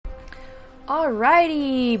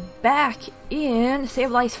Alrighty, back in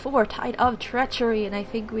Save Lives 4, Tide of Treachery, and I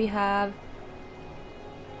think we have...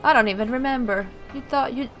 I don't even remember.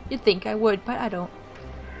 You'd think I would, but I don't.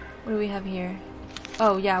 What do we have here?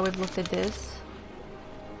 Oh yeah, we've looked at this.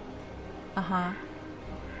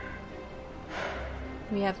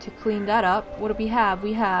 We have to clean that up. What do we have?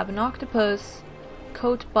 We have an octopus,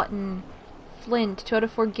 coat button, flint, 2 out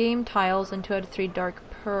of 4 game tiles, and 2 out of 3 dark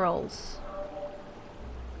pearls.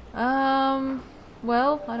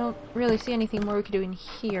 Well, I don't really see anything more we could do in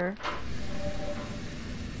here.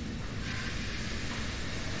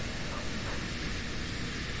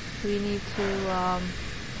 We need to,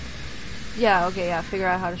 yeah, okay, yeah, figure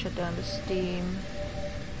out how to shut down the steam.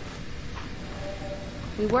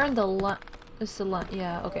 We were in the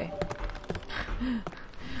yeah, okay.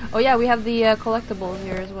 Oh yeah, we have the collectibles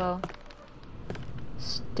here as well.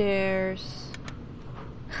 Stairs.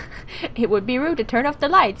 It would be rude to turn off the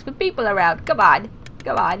lights with people around. Come on.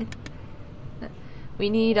 Come on. We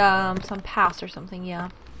need some pass or something, yeah.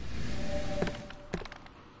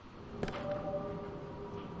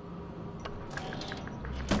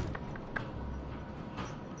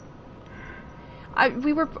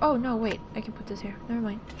 Oh no, wait. I can put this here. Never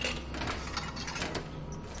mind.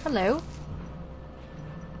 Hello.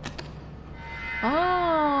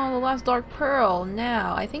 Oh, the last dark pearl.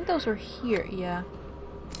 Now, I think those were here, yeah.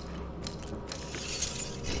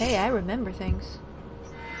 Hey, I remember things.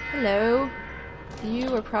 Hello.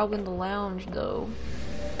 You are probably in the lounge, though.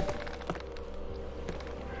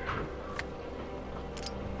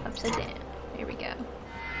 Upside down. Here we go.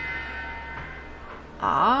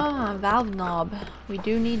 Ah, valve knob. We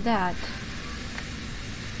do need that.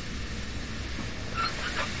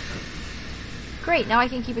 Great, now I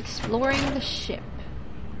can keep exploring the ship.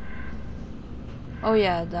 Oh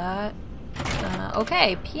yeah, that.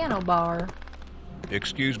 Okay, piano bar.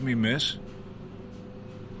 Excuse me, miss?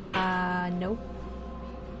 Nope.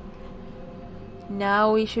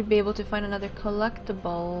 Now we should be able to find another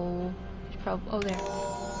collectible. Oh, there.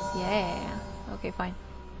 Yeah. Okay, fine.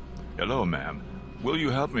 Hello, ma'am. Will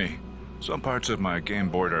you help me? Some parts of my game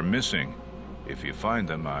board are missing. If you find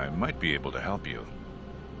them, I might be able to help you.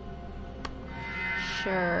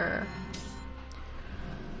 Sure.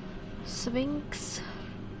 Sphinx.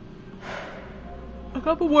 A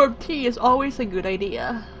cup of warm tea is always a good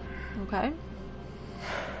idea. Okay.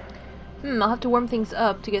 I'll have to warm things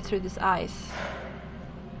up to get through this ice.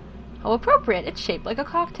 How appropriate, it's shaped like a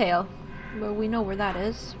cocktail. Well, we know where that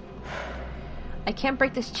is. I can't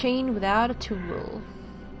break this chain without a tool.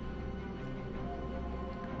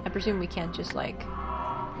 I presume we can't just like...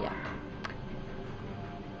 yeah.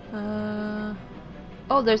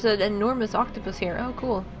 Oh, there's an enormous octopus here. Oh,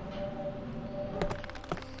 cool.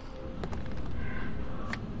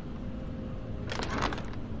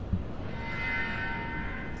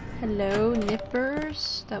 Hello,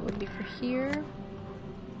 nippers. That would be for here.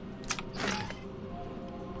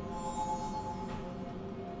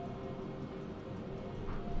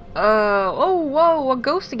 Oh, whoa, a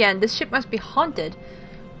ghost again. This ship must be haunted.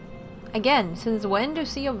 Again, since when do the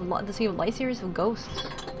Sea of Light series have ghosts?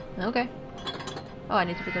 Okay. Oh, I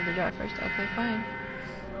need to pick up the jar first. Okay, fine.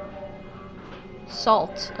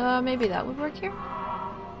 Salt. Maybe that would work here?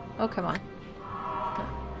 Oh, come on.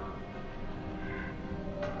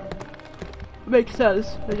 Makes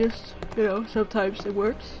sense. I just, you know, sometimes it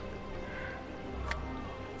works.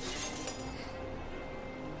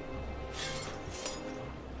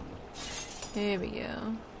 Here we go.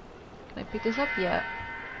 Can I pick this up? Yeah.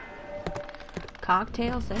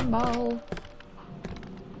 Cocktail symbol.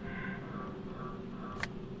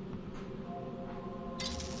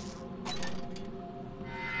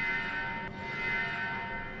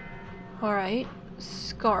 Alright.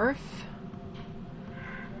 Scarf.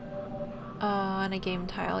 And a game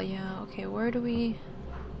tile, yeah. Okay, where do we...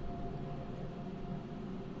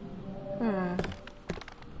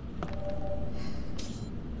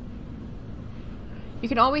 You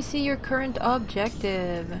can always see your current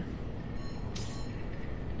objective.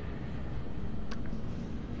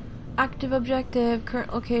 Active objective,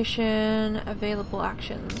 current location, available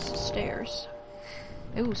actions, stairs.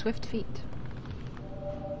 Ooh, swift feet.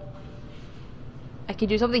 I could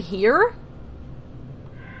do something here?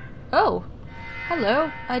 Oh.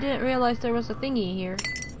 Hello. I didn't realize there was a thingy here.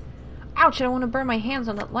 Ouch, I don't want to burn my hands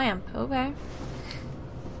on that lamp. Okay.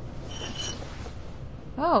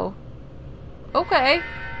 Oh. Okay.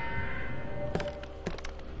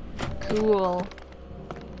 Cool.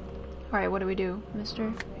 Alright, what do we do,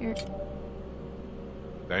 mister? Here.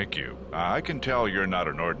 Thank you. I can tell you're not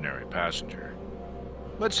an ordinary passenger.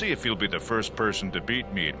 Let's see if you'll be the first person to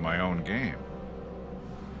beat me at my own game.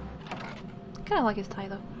 kind of like his tie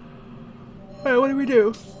though. Alright, what do we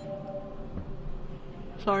do?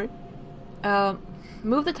 Sorry.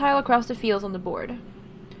 Move the tile across the fields on the board.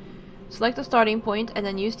 Select the starting point and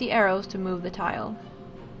then use the arrows to move the tile.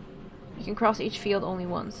 You can cross each field only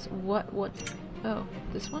once. What? Oh,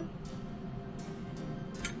 this one?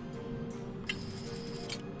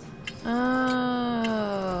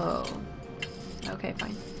 Oh. Okay,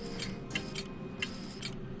 fine.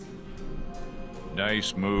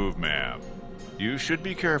 Nice move, ma'am. You should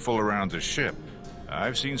be careful around the ship.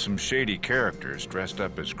 I've seen some shady characters dressed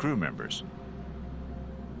up as crew members.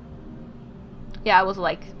 Yeah, I was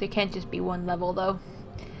like, they can't just be one level though.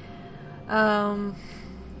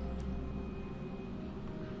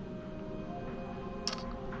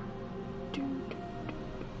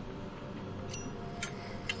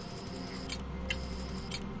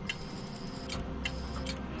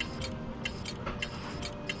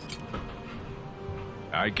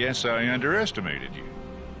 I guess I underestimated you.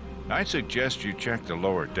 I'd suggest you check the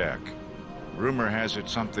lower deck. Rumor has it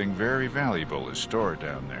something very valuable is stored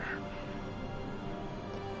down there.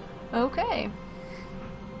 Okay.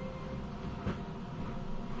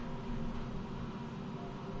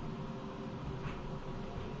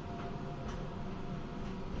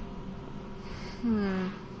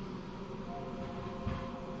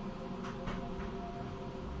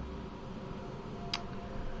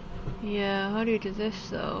 Yeah, how do you do this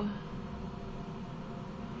though?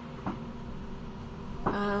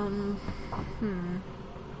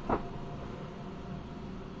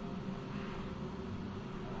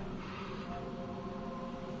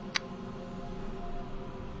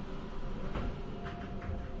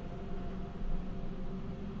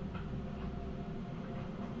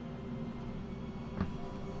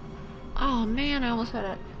 Oh man, I almost had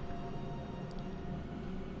it.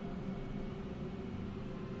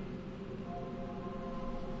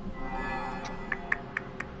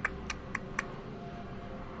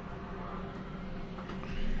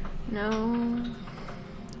 No.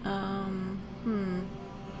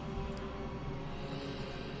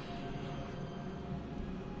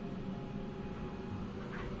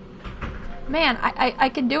 Man, I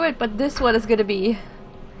can do it, but this one is gonna be...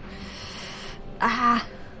 How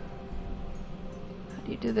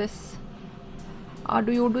do you do this? How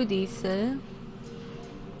do you do this?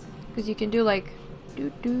 Because you can do like...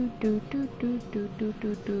 do do do do do do do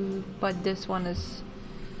do do, but this one is...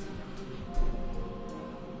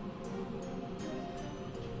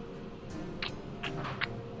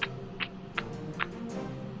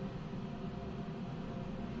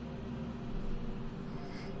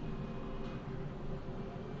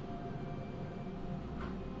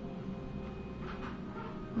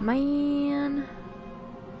 Man.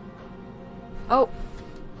 Oh.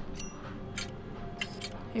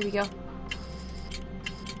 Here we go.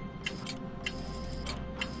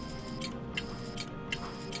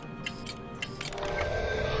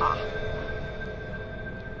 Ha.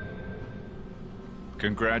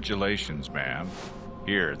 Congratulations, ma'am.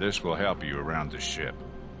 Here, this will help you around the ship.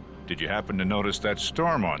 Did you happen to notice that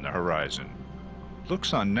storm on the horizon?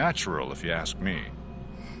 Looks unnatural, if you ask me.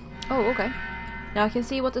 Oh, okay. Now I can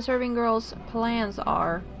see what the serving girl's plans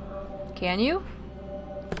are. Can you?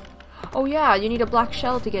 Oh yeah, you need a black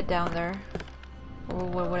shell to get down there. Or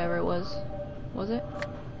whatever it was. Was it?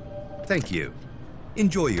 Thank you.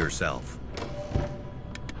 Enjoy yourself.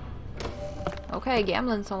 Okay,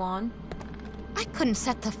 gambling salon. I couldn't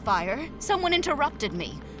set the fire. Someone interrupted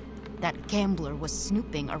me. That gambler was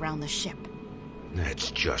snooping around the ship.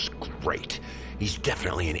 That's just great. He's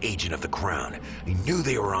definitely an agent of the Crown. I knew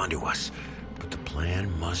they were onto us. But the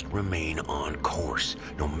plan must remain on course,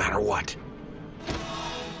 no matter what.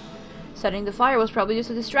 Setting the fire was probably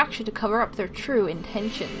just a distraction to cover up their true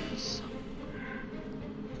intentions.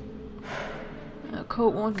 A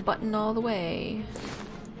coat won't button all the way.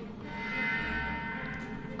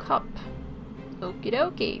 Cup. Okie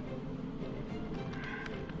dokie.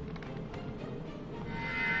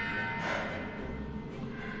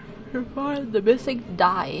 Find the missing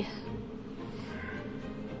die.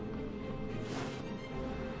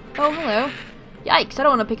 Oh, hello. Yikes, I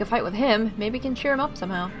don't want to pick a fight with him. Maybe I can cheer him up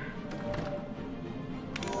somehow.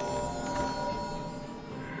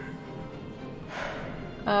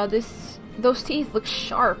 Those teeth look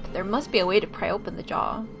sharp. There must be a way to pry open the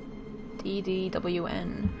jaw.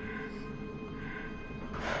 DDWN.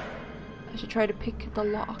 I should try to pick the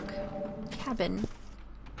lock. Cabin.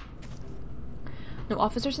 No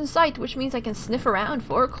officers in sight, which means I can sniff around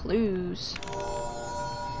for clues.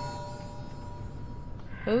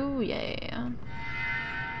 Oh yeah.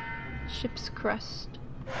 Ship's crest.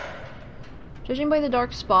 Judging by the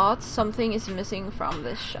dark spots, something is missing from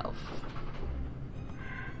this shelf.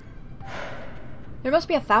 There must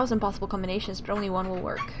be 1,000 possible combinations, but only one will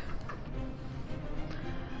work.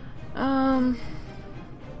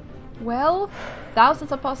 Well,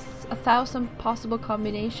 1,000 possible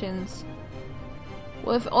combinations.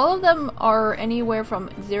 Well, if all of them are anywhere from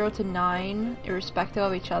 0 to 9, irrespective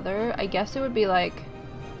of each other, I guess it would be like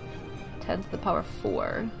 10 to the power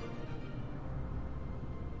 4.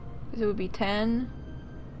 Because it would be 10,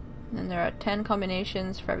 and then there are 10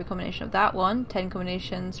 combinations for every combination of that one, 10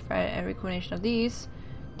 combinations for every combination of these,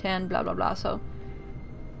 10 blah blah blah, so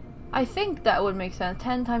I think that would make sense.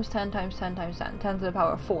 10 times 10 times 10 times 10, 10 to the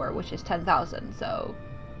power 4, which is 10,000, so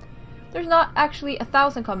there's not actually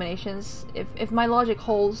 1,000 combinations. If my logic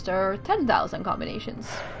holds, there are 10,000 combinations.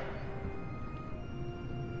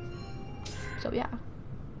 So yeah.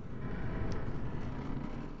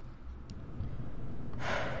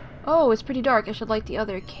 Oh, it's pretty dark. I should light the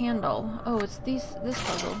other candle. Oh, it's this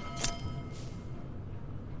puzzle.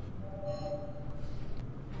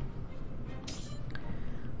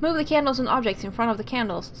 Move the candles and objects in front of the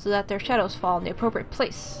candles so that their shadows fall in the appropriate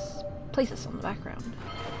places on the background.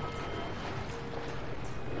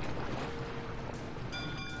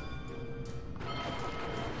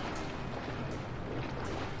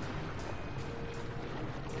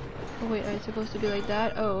 Oh wait, are you supposed to be like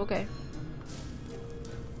that? Oh, okay.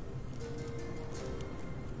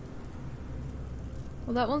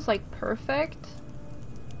 Well, that one's like perfect.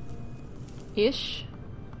 Ish.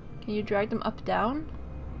 Can you drag them up, down?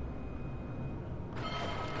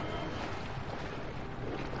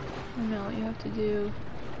 I know what you have to do.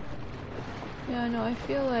 Yeah, no, I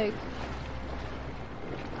feel like...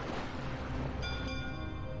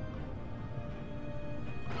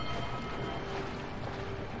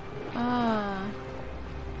 Ah.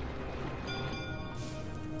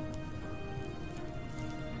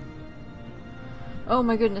 Oh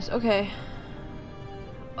my goodness, okay.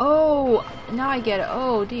 Oh, now I get it.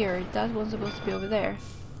 Oh dear, that one's supposed to be over there.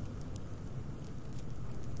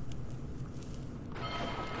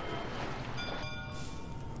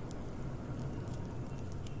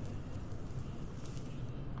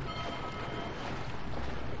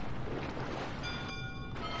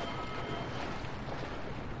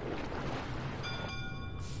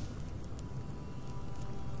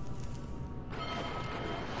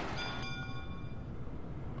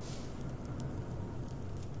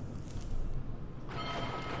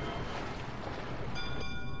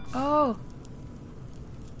 Oh.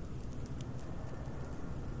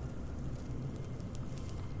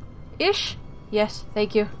 Ish? Yes,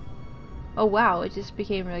 thank you. Oh wow, it just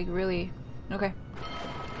became like really... Okay.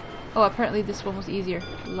 Oh, apparently this one was easier.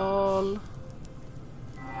 Lol.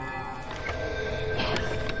 Yes.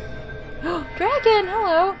 Dragon,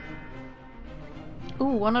 hello!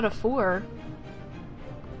 Ooh, 1 out of 4.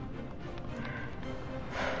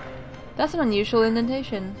 That's an unusual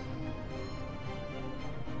indentation.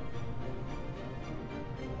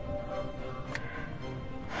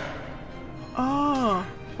 Oh,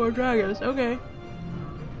 4 dragons, okay.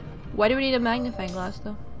 Why do we need a magnifying glass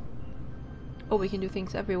though? Oh, we can do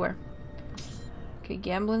things everywhere. Okay,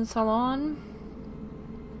 gambling salon.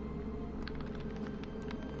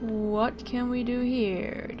 What can we do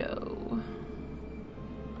here though?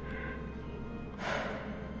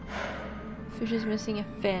 Fish is missing a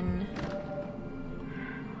fin.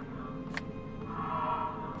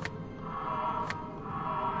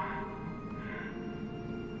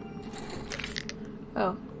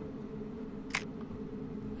 Oh.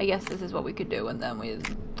 I guess this is what we could do, and then we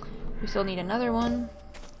still need another one.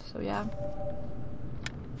 So yeah.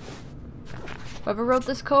 Whoever wrote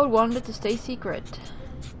this code wanted it to stay secret.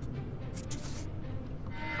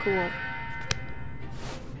 Cool.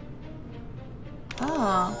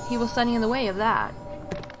 Ah, he was standing in the way of that.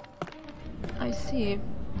 I see.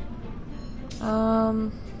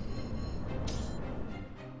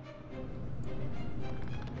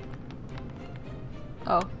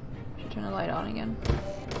 Oh, should turn the light on again.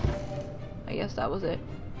 I guess that was it.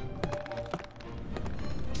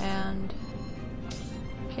 And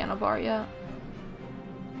piano bar, yeah.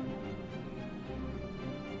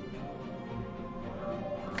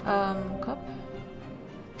 Cup.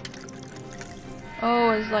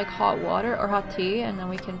 Oh, it's like hot water or hot tea, and then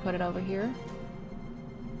we can put it over here.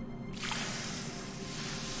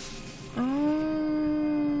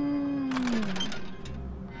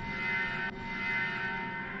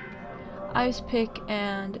 Ice pick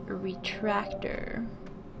and retractor.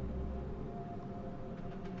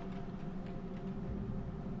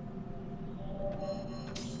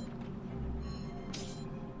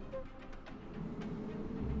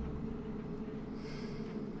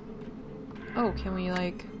 Oh, can we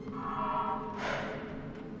like...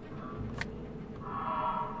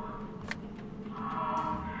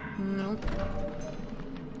 Nope.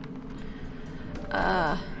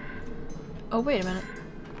 Oh, wait a minute.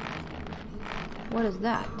 What is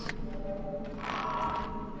that?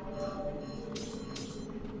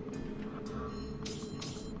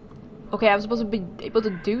 Okay, I was supposed to be able to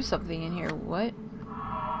do something in here. What?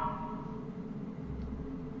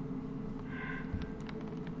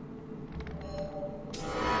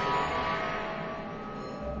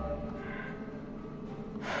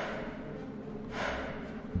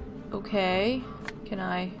 Okay. Can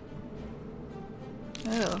I?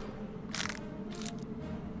 Oh.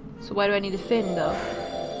 So why do I need a fin, though?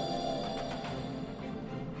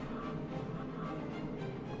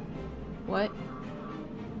 What?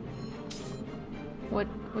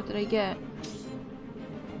 What did I get?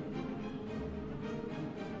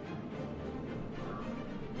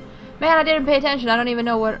 Man, I didn't pay attention. I don't even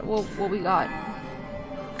know what we got.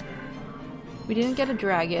 We didn't get a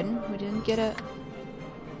dragon. We didn't get a...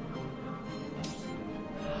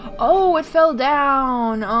 Oh, it fell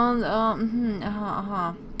down on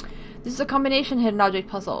This is a combination hidden object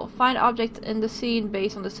puzzle. Find objects in the scene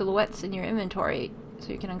based on the silhouettes in your inventory, so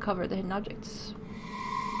you can uncover the hidden objects.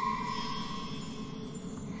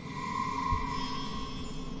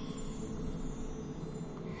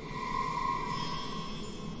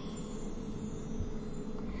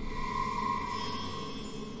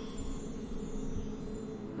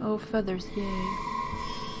 Oh, feathers, yay.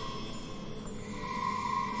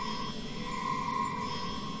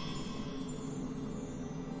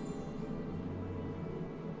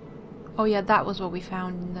 Oh yeah, that was what we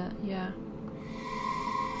found in the... yeah.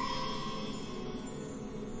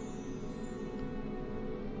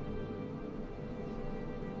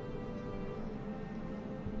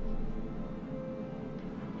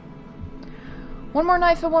 One more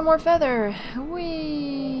knife and one more feather!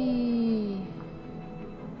 Whee!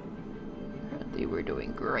 Apparently we're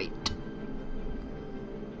doing great.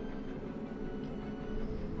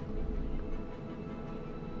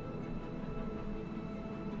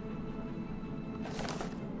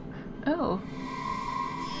 Oh.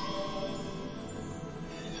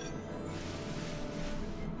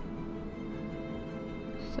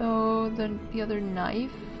 So then the other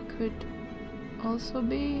knife could also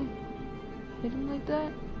be hidden like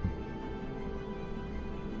that?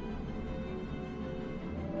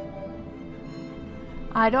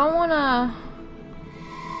 I don't wanna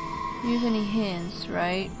use any hints,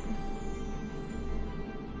 right?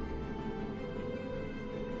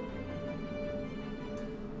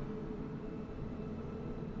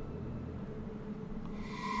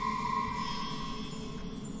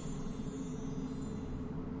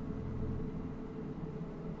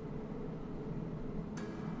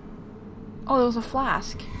 Oh, there was a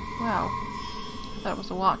flask. Wow. I thought it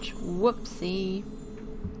was a watch. Whoopsie.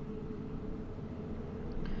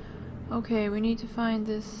 Okay, we need to find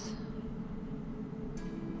this.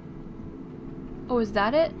 Oh, is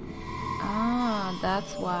that it? Ah,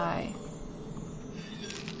 that's why.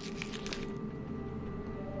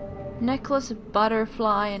 Necklace,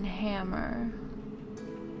 butterfly, and hammer.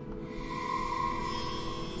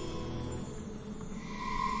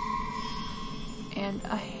 And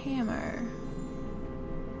a hammer.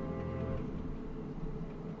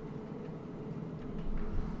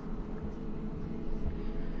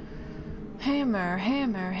 Hammer,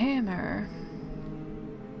 hammer, hammer.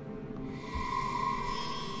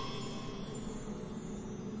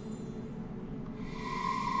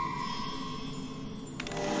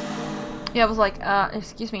 Yeah, I was like,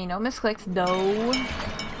 excuse me, no misclicks, no.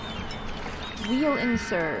 Wheel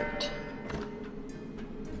insert.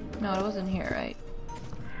 No, it wasn't here, right?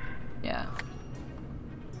 Yeah.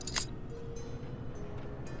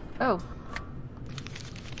 Oh.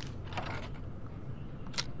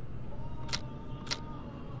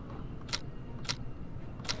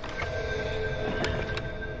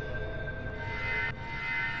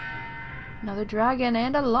 Another dragon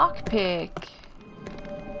and a lockpick.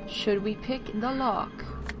 Should we pick the lock?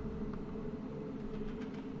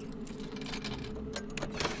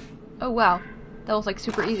 Oh wow, that was like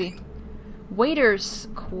super easy. Waiter's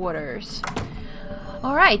quarters.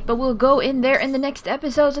 Alright, but we'll go in there in the next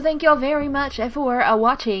episode, so thank you all very much for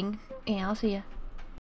watching, and I'll see ya.